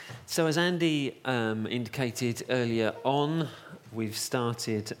So as Andy indicated earlier on, we've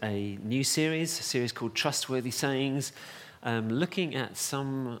started a new series, a series called Trustworthy Sayings, looking at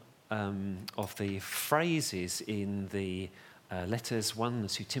some of the phrases in the letters 1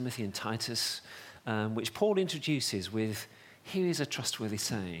 to Timothy and Titus, which Paul introduces with, here is a trustworthy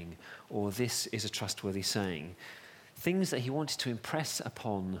saying, or this is a trustworthy saying. Things that he wanted to impress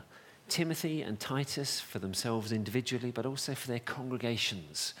upon Timothy and Titus for themselves individually, but also for their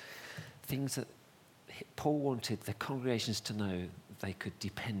congregations. Things that Paul wanted the congregations to know they could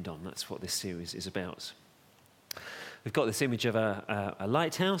depend on. That's what this series is about. We've got this image of a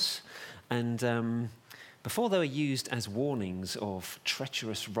lighthouse, and before they were used as warnings of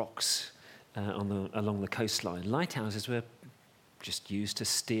treacherous rocks along the coastline, lighthouses were just used to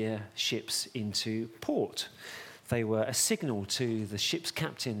steer ships into port. They were a signal to the ship's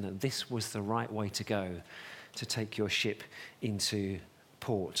captain that this was the right way to go, to take your ship into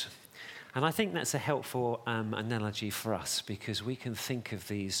port. And I think that's a helpful analogy for us, because we can think of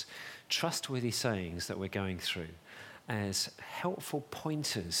these trustworthy sayings that we're going through as helpful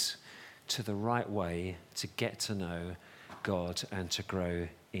pointers to the right way to get to know God and to grow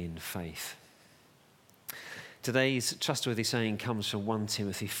in faith. Today's trustworthy saying comes from 1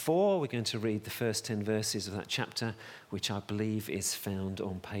 Timothy 4. We're going to read the first 10 verses of that chapter, which I believe is found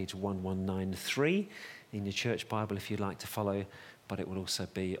on page 1193 in your church Bible if you'd like to follow, but it will also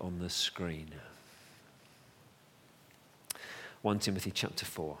be on the screen. 1 Timothy chapter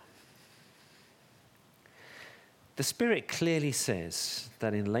 4. The Spirit clearly says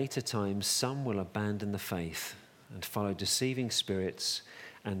that in later times some will abandon the faith and follow deceiving spirits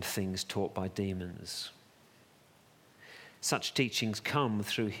and things taught by demons. Such teachings come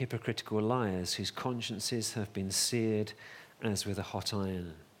through hypocritical liars whose consciences have been seared as with a hot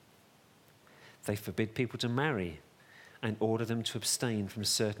iron. They forbid people to marry and order them to abstain from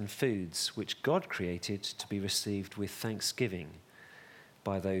certain foods which God created to be received with thanksgiving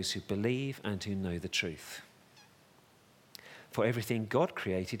by those who believe and who know the truth. For everything God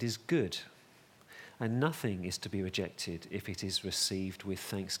created is good, and nothing is to be rejected if it is received with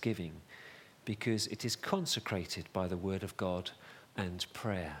thanksgiving, because it is consecrated by the word of God and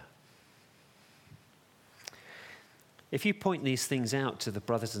prayer. If you point these things out to the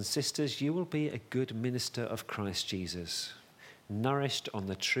brothers and sisters, you will be a good minister of Christ Jesus, nourished on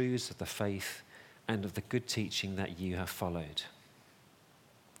the truths of the faith and of the good teaching that you have followed.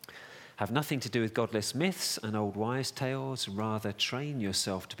 Have nothing to do with godless myths and old wives' tales, rather train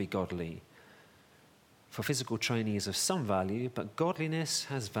yourself to be godly. For physical training is of some value, but godliness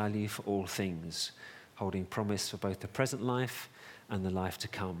has value for all things, holding promise for both the present life and the life to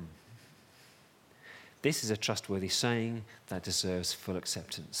come. This is a trustworthy saying that deserves full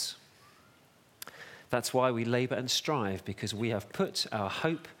acceptance. That's why we labor and strive, because we have put our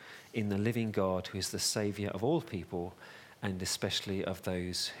hope in the living God, who is the Saviour of all people, and especially of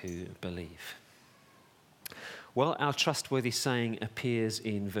those who believe. Well, our trustworthy saying appears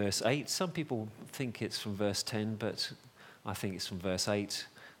in verse 8. Some people think it's from verse 10, but I think it's from verse 8.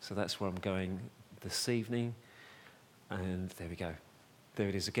 So that's where I'm going this evening. And there we go. There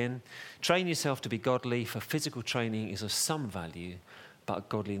it is again. Train yourself to be godly, for physical training is of some value, but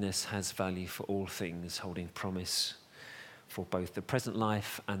godliness has value for all things, holding promise for both the present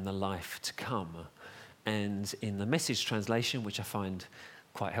life and the life to come. And in the Message translation, which I find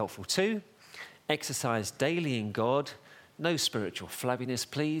quite helpful too, exercise daily in God, no spiritual flabbiness,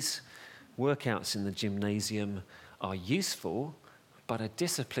 please. Workouts in the gymnasium are useful, but a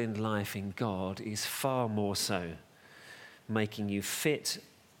disciplined life in God is far more so, making you fit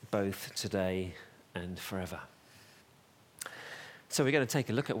both today and forever. So we're going to take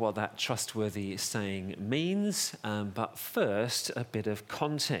a look at what that trustworthy saying means, but first a bit of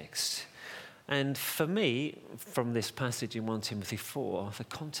context. And for me, from this passage in 1 Timothy 4, the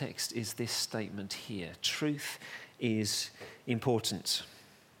context is this statement here. Truth is important.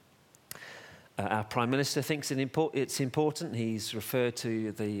 Our Prime Minister thinks it's important. He's referred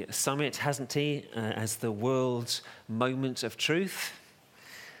to the summit, hasn't he, as the world's moment of truth.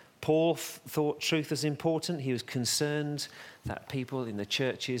 Paul thought truth was important. He was concerned that people in the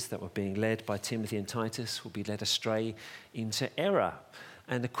churches that were being led by Timothy and Titus would be led astray into error.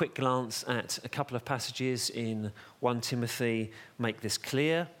 And a quick glance at a couple of passages in 1 Timothy make this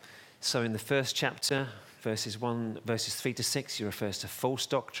clear. So in the first chapter, verses 3 to 6, he refers to false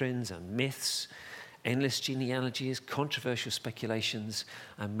doctrines and myths, endless genealogies, controversial speculations,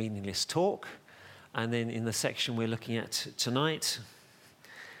 and meaningless talk. And then in the section we're looking at tonight,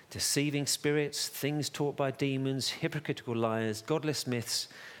 deceiving spirits, things taught by demons, hypocritical liars, godless myths,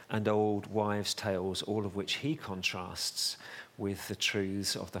 and old wives' tales, all of which he contrasts with the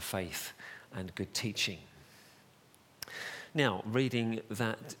truths of the faith and good teaching. Now, reading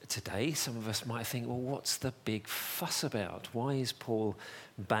that today, some of us might think, well, what's the big fuss about? Why is Paul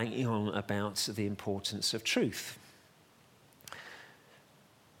banging on about the importance of truth?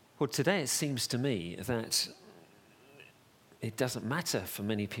 Well, today it seems to me that it doesn't matter for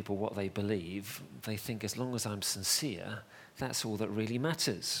many people what they believe. They think as long as I'm sincere, that's all that really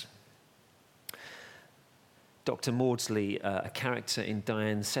matters. Dr. Maudsley, a character in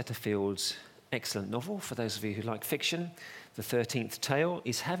Diane Setterfield's excellent novel, for those of you who like fiction, The 13th Tale,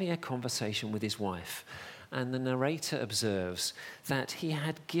 is having a conversation with his wife, and the narrator observes that he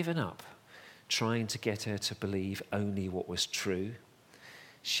had given up trying to get her to believe only what was true.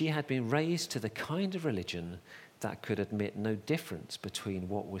 She had been raised to the kind of religion that could admit no difference between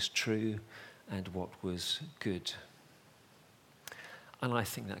what was true and what was good. And I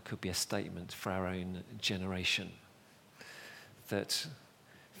think that could be a statement for our own generation, that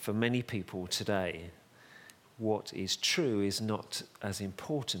for many people today, what is true is not as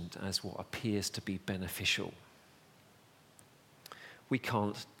important as what appears to be beneficial. We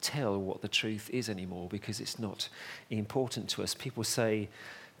can't tell what the truth is anymore because it's not important to us. People say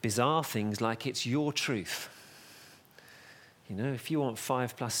bizarre things like it's your truth. You know, if you want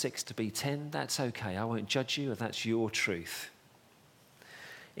 5 + 6 to be 10, that's okay. I won't judge you, that's your truth.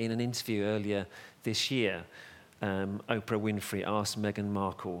 In an interview earlier this year, Oprah Winfrey asked Meghan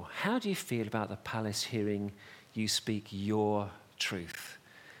Markle, how do you feel about the palace hearing you speak your truth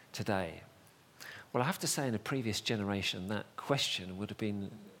today? Well, I have to say, in a previous generation, that question would have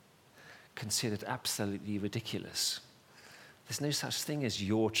been considered absolutely ridiculous. There's no such thing as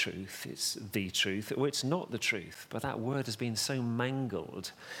your truth, it's the truth, or it's not the truth. But that word has been so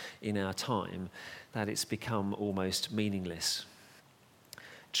mangled in our time that it's become almost meaningless.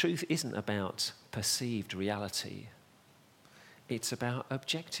 Truth isn't about perceived reality. It's about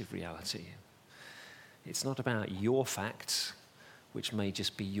objective reality. It's not about your facts, which may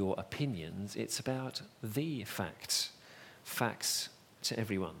just be your opinions. It's about the facts, facts to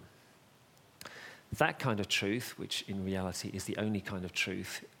everyone. That kind of truth, which in reality is the only kind of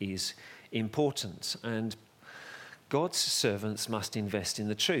truth, is important. And God's servants must invest in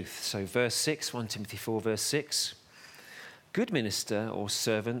the truth. So verse 6, 1 Timothy 4, verse 6, good minister or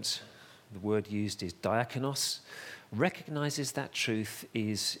servant, the word used is diakonos, recognizes that truth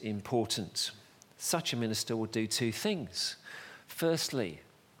is important. Such a minister will do 2 things. Firstly,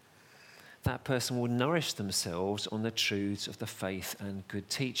 that person will nourish themselves on the truths of the faith and good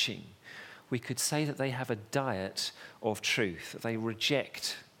teaching. We could say that they have a diet of truth. They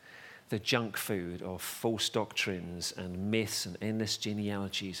reject the junk food of false doctrines and myths and endless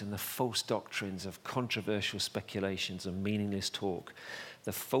genealogies and the false doctrines of controversial speculations and meaningless talk,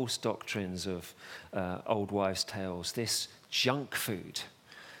 the false doctrines of old wives' tales, this junk food.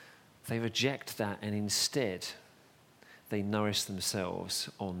 They reject that and instead they nourish themselves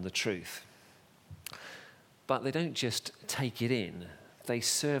on the truth. But they don't just take it in. They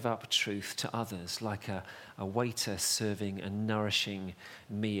serve up truth to others, like a waiter serving a nourishing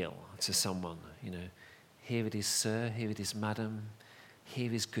meal to someone. You know, here it is, sir, here it is, madam,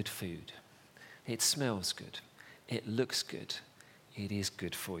 here is good food. It smells good, it looks good, it is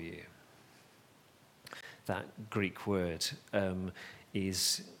good for you. That Greek word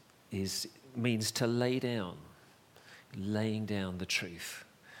means to lay down, laying down the truth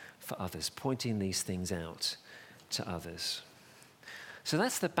for others, pointing these things out to others. So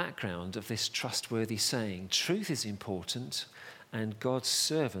that's the background of this trustworthy saying. Truth is important, and God's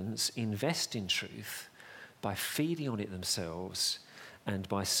servants invest in truth by feeding on it themselves and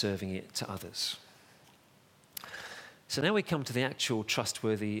by serving it to others. So now we come to the actual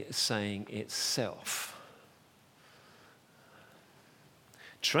trustworthy saying itself.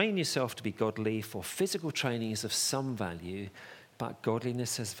 Train yourself to be godly, for physical training is of some value, but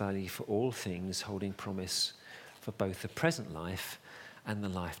godliness has value for all things, holding promise for both the present life and the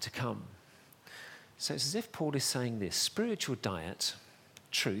life to come. So it's as if Paul is saying this: spiritual diet,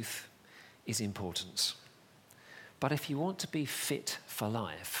 truth, is important. But if you want to be fit for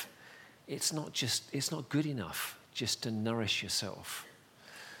life, it's not good enough just to nourish yourself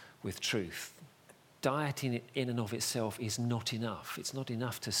with truth. Dieting in and of itself is not enough. It's not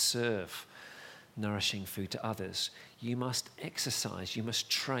enough to serve nourishing food to others. You must exercise, you must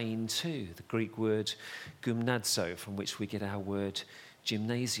train too. The Greek word gymnazo, from which we get our word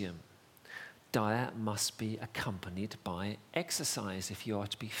gymnasium. Diet must be accompanied by exercise if you are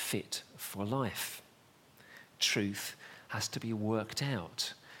to be fit for life. Truth has to be worked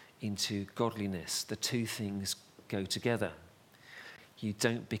out into godliness. The 2 things go together. You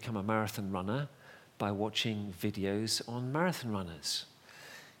don't become a marathon runner by watching videos on marathon runners.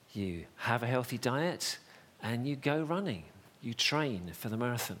 You have a healthy diet and you go running. You train for the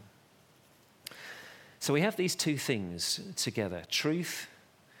marathon. So we have these two things together, truth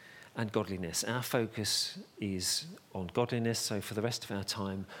and godliness. Our focus is on godliness, so for the rest of our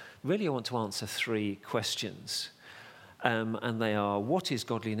time, really I want to answer three questions. And they are, what is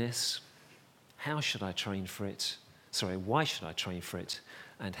godliness? How should I train for it? Why should I train for it?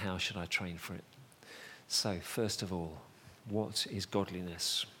 And how should I train for it? So, first of all, what is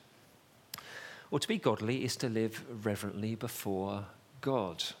godliness? Well, to be godly is to live reverently before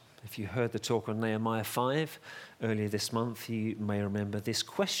God. If you heard the talk on Nehemiah 5 earlier this month, you may remember this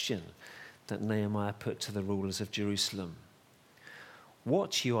question that Nehemiah put to the rulers of Jerusalem.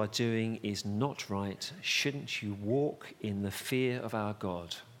 What you are doing is not right. Shouldn't you walk in the fear of our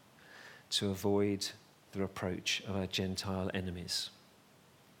God to avoid the reproach of our Gentile enemies?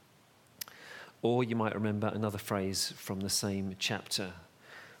 Or you might remember another phrase from the same chapter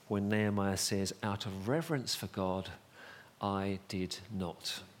when Nehemiah says, out of reverence for God, I did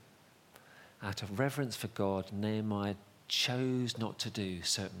not. Out of reverence for God, Nehemiah chose not to do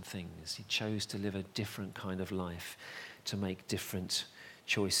certain things. He chose to live a different kind of life, to make different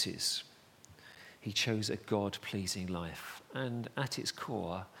choices. He chose a God-pleasing life. And at its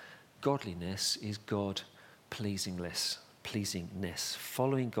core, godliness is God-pleasingness,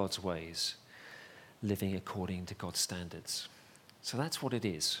 following God's ways, living according to God's standards. So that's what it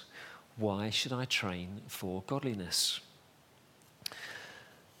is. Why should I train for godliness?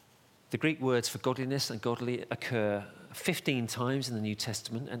 The Greek words for godliness and godly occur 15 times in the New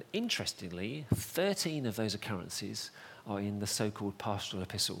Testament, and interestingly, 13 of those occurrences are in the so-called pastoral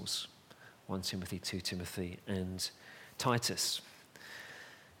epistles, 1 Timothy, 2 Timothy, and Titus.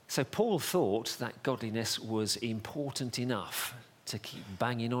 So Paul thought that godliness was important enough to keep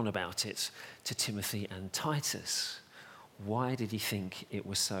banging on about it to Timothy and Titus. Why did he think it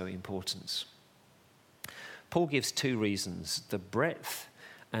was so important? Paul gives two reasons, the breadth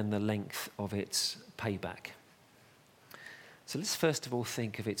and the length of its payback. So let's first of all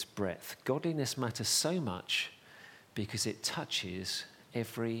think of its breadth. Godliness matters so much because it touches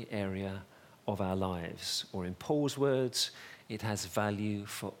every area of our lives. Or in Paul's words, it has value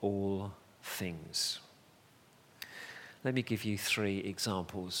for all things. Let me give you three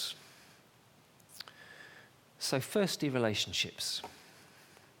examples. So firstly, relationships.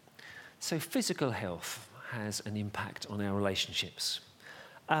 So physical health has an impact on our relationships.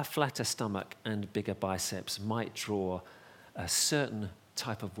 A flatter stomach and bigger biceps might draw a certain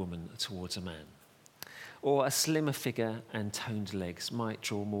type of woman towards a man. Or a slimmer figure and toned legs might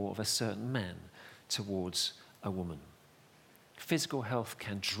draw more of a certain man towards a woman. Physical health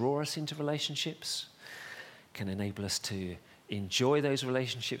can draw us into relationships, can enable us to enjoy those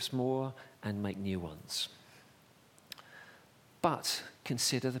relationships more and make new ones. But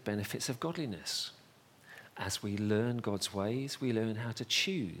consider the benefits of godliness. As we learn God's ways, we learn how to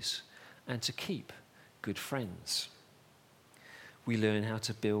choose and to keep good friends. We learn how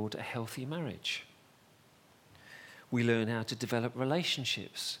to build a healthy marriage. We learn how to develop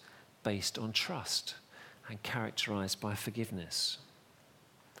relationships based on trust and characterized by forgiveness.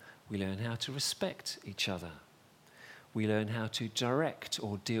 We learn how to respect each other. We learn how to direct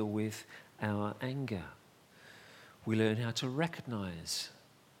or deal with our anger. We learn how to recognize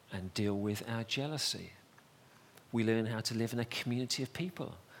and deal with our jealousy. We learn how to live in a community of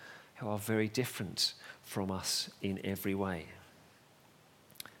people who are very different from us in every way.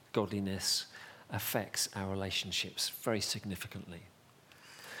 Godliness affects our relationships very significantly.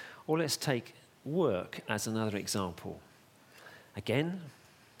 Or let's take work as another example. Again,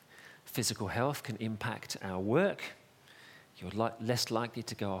 physical health can impact our work. You're less likely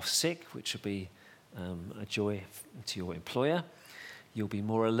to go off sick, which will be a joy to your employer. You'll be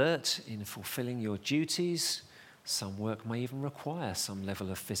more alert in fulfilling your duties. Some work may even require some level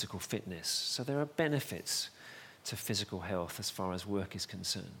of physical fitness. So there are benefits to physical health as far as work is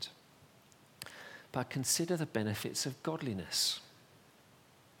concerned. But consider the benefits of godliness.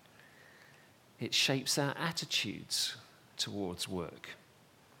 It shapes our attitudes towards work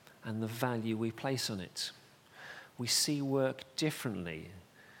and the value we place on it. We see work differently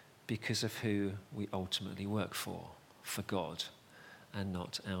because of who we ultimately work for God, and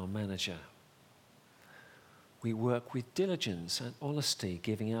not our manager. We work with diligence and honesty,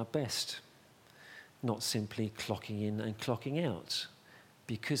 giving our best, not simply clocking in and clocking out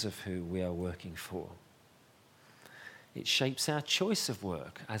because of who we are working for. It shapes our choice of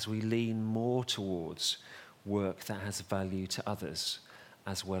work as we lean more towards work that has value to others,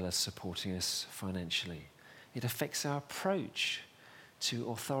 as well as supporting us financially. It affects our approach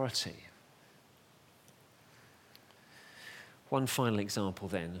to authority. One final example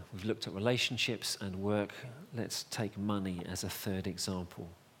then. We've looked at relationships and work. Let's take money as a third example.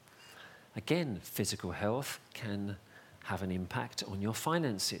 Again, physical health can have an impact on your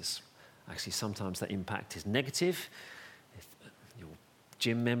finances. Actually, sometimes that impact is negative, your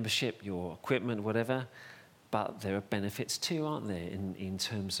gym membership, your equipment, whatever, but there are benefits too, aren't there, in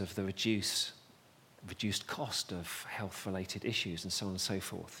terms of the reduced cost of health-related issues and so on and so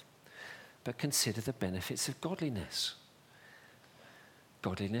forth. But consider the benefits of godliness.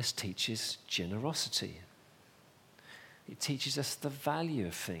 Godliness teaches generosity. It teaches us the value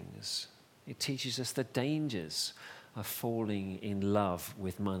of things. It teaches us the dangers of falling in love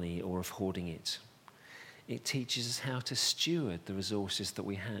with money or of hoarding it. It teaches us how to steward the resources that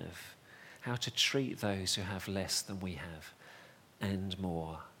we have, how to treat those who have less than we have, and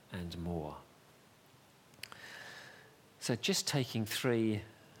more and more. So just taking three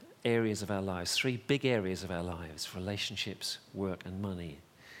areas of our lives, three big areas of our lives, relationships, work and money,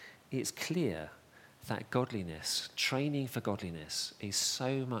 it's clear that godliness, training for godliness, is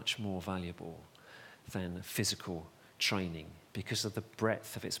so much more valuable than physical training because of the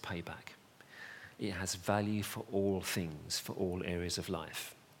breadth of its payback. It has value for all things, for all areas of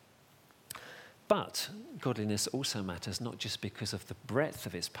life. But godliness also matters not just because of the breadth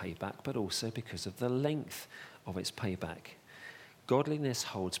of its payback, but also because of the length of its payback. Godliness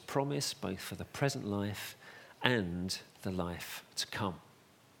holds promise both for the present life and the life to come.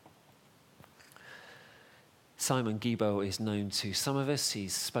 Simon Guillebaud is known to some of us.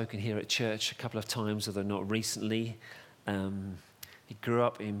 He's spoken here at church a couple of times, although not recently. He grew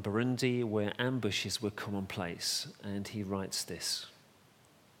up in Burundi, where ambushes were commonplace, and he writes this.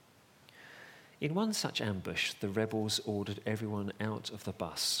 In one such ambush, the rebels ordered everyone out of the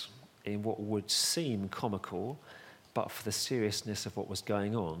bus. In what would seem comical, but for the seriousness of what was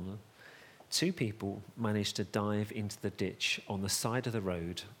going on, 2 people managed to dive into the ditch on the side of the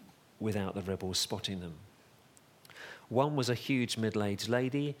road without the rebels spotting them. One was a huge middle-aged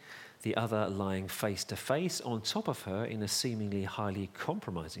lady, the other lying face to face. On top of her, in a seemingly highly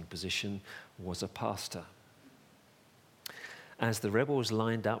compromising position, was a pastor. As the rebels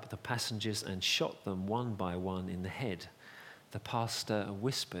lined up the passengers and shot them one by one in the head, the pastor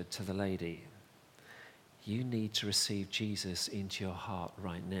whispered to the lady, "You need to receive Jesus into your heart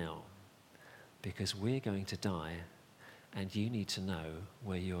right now, because we're going to die and you need to know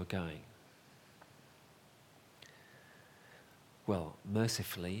where you're going." Well,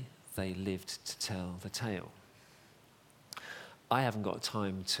 mercifully, they lived to tell the tale. I haven't got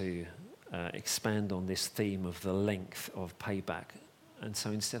time to expand on this theme of the length of payback, and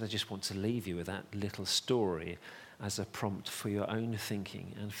so instead I just want to leave you with that little story as a prompt for your own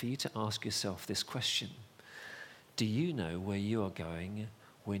thinking and for you to ask yourself this question. Do you know where you are going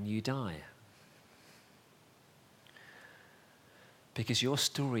when you die? Because your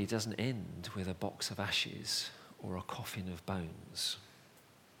story doesn't end with a box of ashes or a coffin of bones.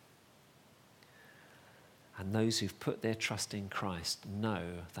 And those who've put their trust in Christ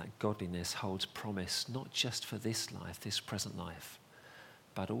know that godliness holds promise not just for this life, this present life,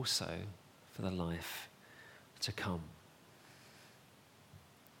 but also for the life to come.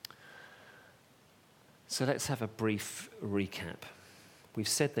 So let's have a brief recap. We've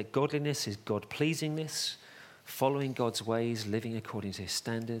said that godliness is God-pleasingness, following God's ways, living according to his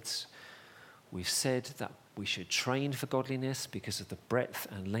standards. We've said that we should train for godliness because of the breadth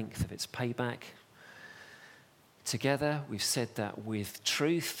and length of its payback. Together, we've said that with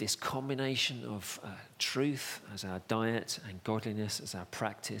truth, this combination of truth as our diet and godliness as our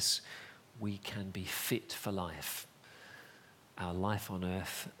practice, we can be fit for life, our life on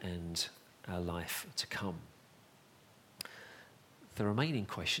earth and our life to come. The remaining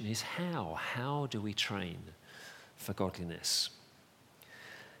question is how? How do we train for godliness?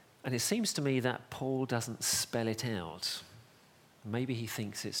 And it seems to me that Paul doesn't spell it out. Maybe he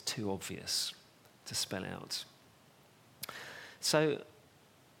thinks it's too obvious to spell out. So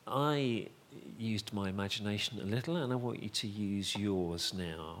I used my imagination a little, and I want you to use yours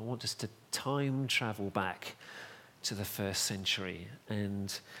now. I want us to time travel back to the 1st century,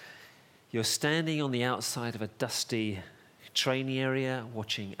 and you're standing on the outside of a dusty training area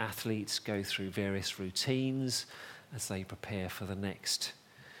watching athletes go through various routines as they prepare for the next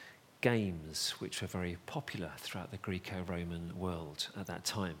games, which were very popular throughout the Greco-Roman world at that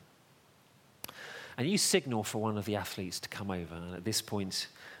time. And you signal for one of the athletes to come over. And at this point,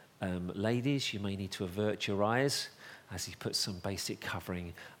 ladies, you may need to avert your eyes as he puts some basic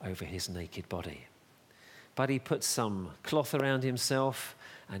covering over his naked body. But he puts some cloth around himself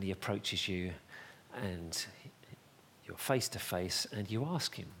and he approaches you and you're face to face and you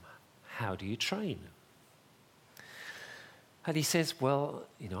ask him, "How do you train?" And he says, well,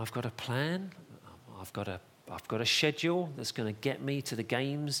 I've got a plan. I've got a schedule that's going to get me to the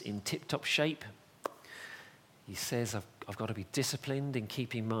games in tip-top shape. He says I've got to be disciplined in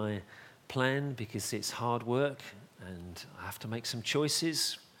keeping my plan because it's hard work and I have to make some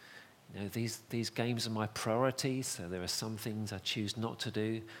choices. These games are my priorities, so there are some things I choose not to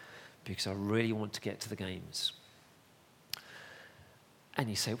do because I really want to get to the games. And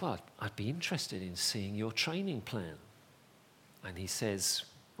you say, well, I'd be interested in seeing your training plan. And he says,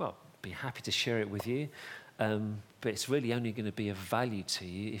 well, I'd be happy to share it with you, but it's really only going to be of value to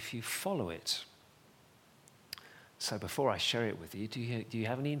you if you follow it. So before I share it with you, do you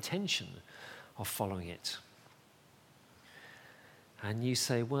have any intention of following it? And you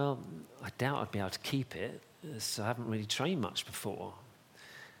say, well, I doubt I'd be able to keep it, so I haven't really trained much before.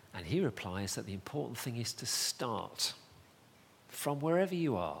 And he replies that the important thing is to start from wherever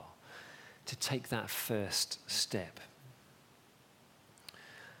you are, to take that first step.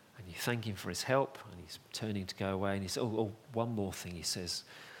 And you thank him for his help, and he's turning to go away, and he says, one more thing, he says,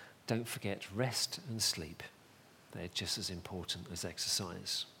 don't forget rest and sleep. They're just as important as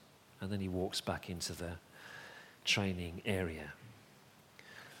exercise. And then he walks back into the training area.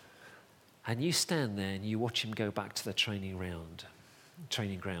 And you stand there and you watch him go back to the training ground.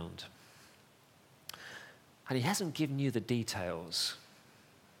 And he hasn't given you the details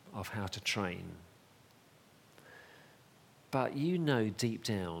of how to train. But you know deep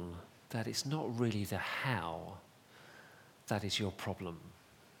down that it's not really the how that is your problem.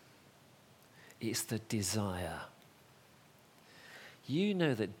 It's the desire. You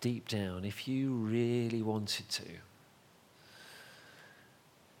know that deep down, if you really wanted to,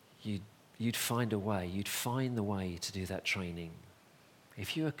 you'd find a way, you'd find the way to do that training.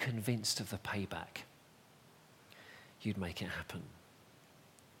 If you were convinced of the payback, you'd make it happen.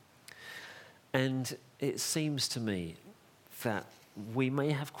 And it seems to me that we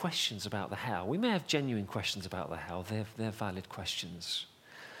may have questions about the how. We may have genuine questions about the how. They're valid questions.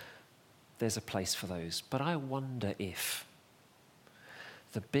 There's a place for those. But I wonder if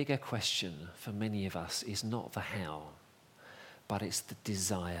the bigger question for many of us is not the how, but it's the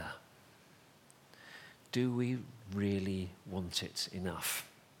desire. Do we really want it enough?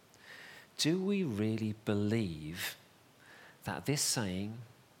 Do we really believe that this saying,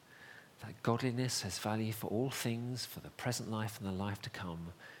 that godliness has value for all things, for the present life and the life to come,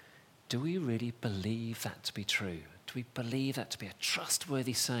 do we really believe that to be true? Do we believe that to be a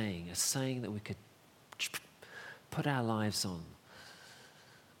trustworthy saying, a saying that we could put our lives on,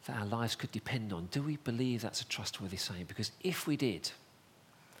 that our lives could depend on? Do we believe that's a trustworthy saying? Because if we did,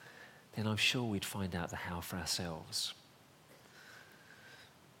 then I'm sure we'd find out the how for ourselves.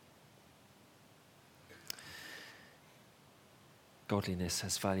 Godliness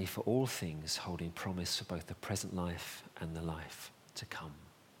has value for all things, holding promise for both the present life and the life to come.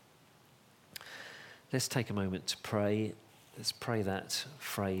 Let's take a moment to pray. Let's pray that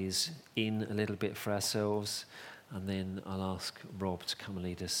phrase in a little bit for ourselves, and then I'll ask Rob to come and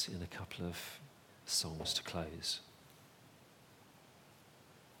lead us in a couple of songs to close.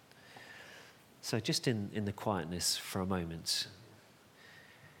 So just in the quietness for a moment,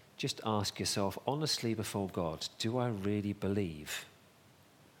 just ask yourself honestly before God, do I really believe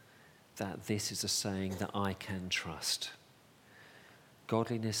that this is a saying that I can trust?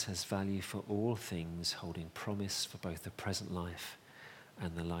 Godliness has value for all things, holding promise for both the present life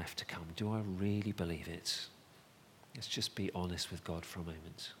and the life to come. Do I really believe it? Let's just be honest with God for a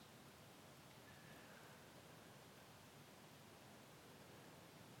moment.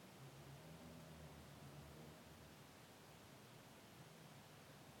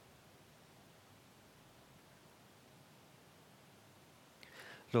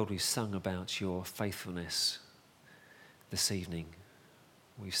 Lord, we've sung about your faithfulness this evening.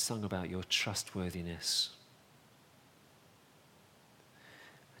 We've sung about your trustworthiness.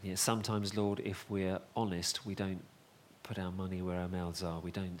 And yet sometimes, Lord, if we're honest, we don't put our money where our mouths are.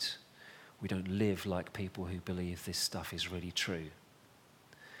 We don't live like people who believe this stuff is really true.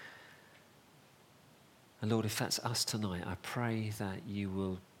 And Lord, if that's us tonight, I pray that you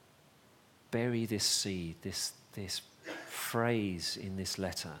will bury this seed, this phrase in this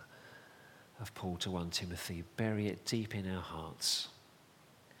letter of Paul to 1 Timothy, bury it deep in our hearts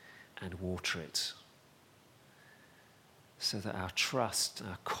and water it so that our trust,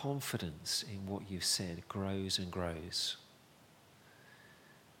 our confidence in what you've said grows and grows.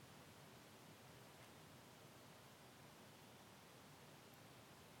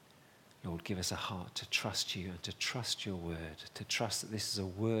 Lord, give us a heart to trust you and to trust your word, to trust that this is a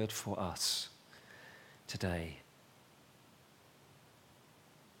word for us today.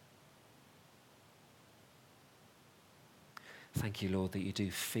 Thank you, Lord, that you do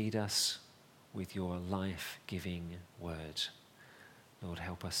feed us with your life-giving word. Lord,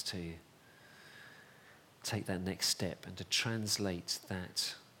 help us to take that next step and to translate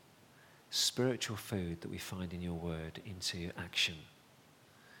that spiritual food that we find in your word into action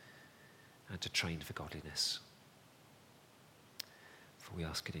and to train for godliness. For we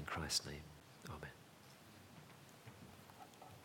ask it in Christ's name. Amen.